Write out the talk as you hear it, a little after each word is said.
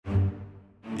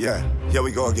Yeah, here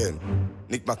we go again.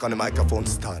 Nick Mack on the microphone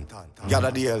stand. Gather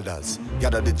the elders,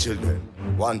 gather the children.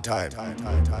 One time.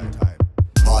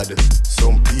 Bad,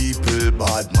 some people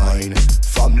bad mind.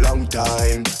 From long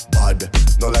time, bad.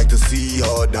 No like to see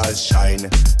others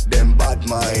shine. Them bad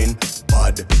mind,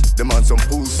 bad. Them on some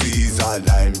pussies all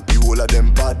time. You all of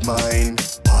them bad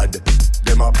mind, bad.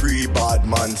 Them a pre-bad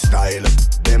man style.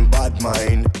 Them bad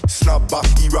mind. Snapback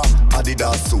era,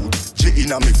 Adidas suit. G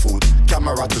in a me foot,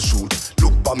 camera to shoot.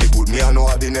 Look by me good, me I know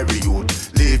ordinary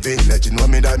youth. Living legend,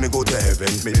 when me die me go to heaven.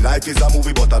 Me life is a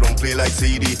movie but I don't play like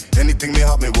CD. Anything me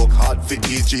have me work hard for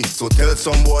EG. So tell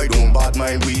some boy don't bad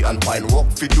mind we and find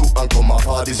work fi do and come off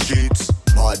all the streets.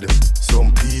 Bad,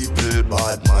 some people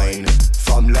bad mind.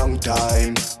 From long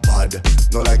time, bad.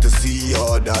 No like to see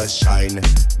others shine.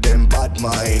 Them bad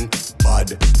mind, bad.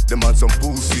 Them on some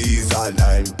pussies all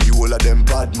time. You all of them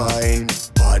bad mind,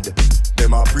 bad.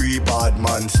 Them a pre-bad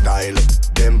man style.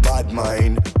 Them bad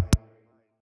mind.